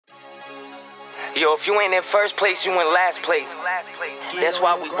Yo, if you ain't in first place, you in last place. That's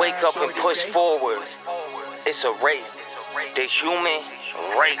why we wake up and push forward. It's a race. The human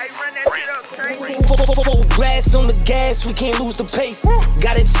race. Full blast on the gas, we can't lose the pace.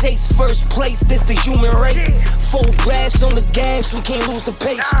 Gotta chase first place, this the human race. Full blast on the gas, we can't lose the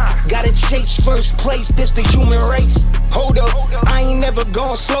pace. Gotta chase first place, this the human race. Hold up, I ain't never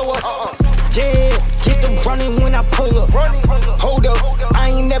gonna slow up. Yeah, get them running when I pull up. Hold up, I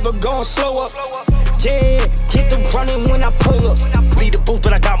ain't never gonna slow up. Yeah, get them running when I pull up. Leave the booth,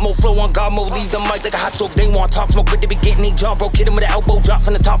 but I got more flow on God mode. Leave the mic like a hot stove. They want talk smoke, but they be getting they jump broke. Hit him with an elbow drop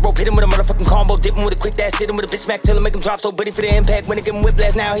from the top rope. Hit him with a motherfucking combo. Dip him with a quick dash. Hit him with a bitch smack till it make him drop. So ready for the impact. When it give him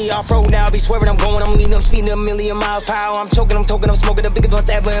whiplash, now he off road. Now I be swerving, I'm going, I'm leading, I'm speeding a million miles per hour. I'm choking, I'm toking, I'm smoking the biggest ones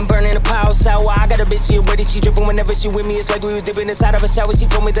ever and burning the pile sour. I got a bitch here ready, she dripping whenever she with me. It's like we was dipping inside of a shower. She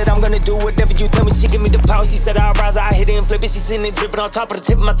told me that I'm gonna do whatever you tell me. She give me the power. She said I'll rise, I hit it and flip it. She sitting and dripping on top of the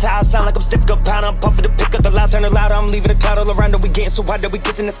tip of my towel. Sound like I'm stiff, got pound. I'm puffing to pick up the loud, turn it louder. I'm leaving the cloud all around her. We getting so hot that we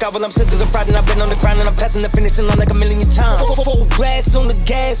kissing the sky while I'm sensitive fried. And I've been on the grind and I'm passing the finishing line like a million times. Full blast on the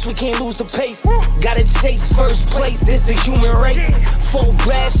gas, we can't lose the pace. Gotta chase first place, this the human race. Full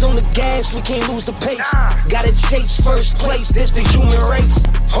blast on the gas, we can't lose the pace. Gotta chase first place, this the human race.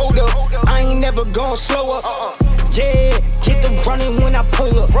 Hold up, I ain't never gonna slow up. Yeah, get them running when I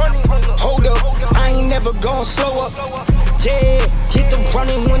pull up. Hold up, I ain't never gonna slow up. Yeah, get them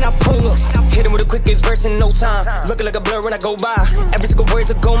running when I pull up. Hit him with the quickest verse in no time. Looking like a blur when I go by. Every single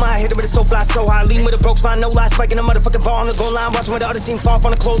word's a go mine. Hit him with a so fly, so high. Lean with a broke spine, no lie. Spiking a motherfucking ball on the goal line. Watching when the other team fall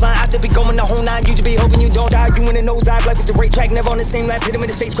from the clothesline. I should be going the whole nine. You should be hoping you don't die. You in a nosedive. Life is a racetrack. Never on the same lap. Hit him in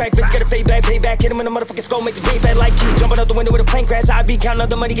his face crack. Bitch, get a fade back, pay back. Hit him in the motherfucking skull. Make the grave bad like key. Jumping out the window with a plane crash. I be counting up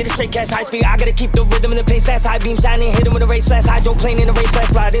the money, get it straight cash. High speed. I gotta keep the rhythm and the pace fast. High beam shining. Hit him with a race flash. I don't plane in the race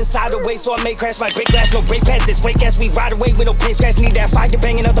flash. Slide inside the way so I may crash my brake glass. No brake pads. It's fake ass. We ride away with no pain scratch. Need that fire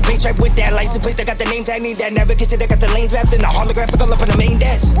banging out the bass track with that license plate that got the names I need. That navigation that got the lanes wrapped in the holographic all up in the main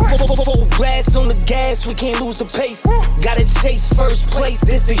dash. Full blast on the gas, we can't lose the pace. Gotta chase first place,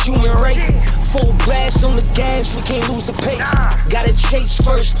 this the human race. Full blast on the gas, we can't lose the pace. Gotta chase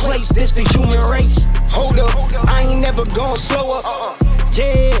first place, this the human race. Hold up, I ain't never gonna slow up.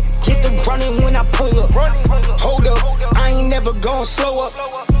 Yeah, get them running when I pull up. Hold up, I ain't never gonna slow up.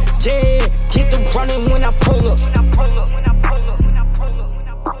 Yeah, get them running when I pull up.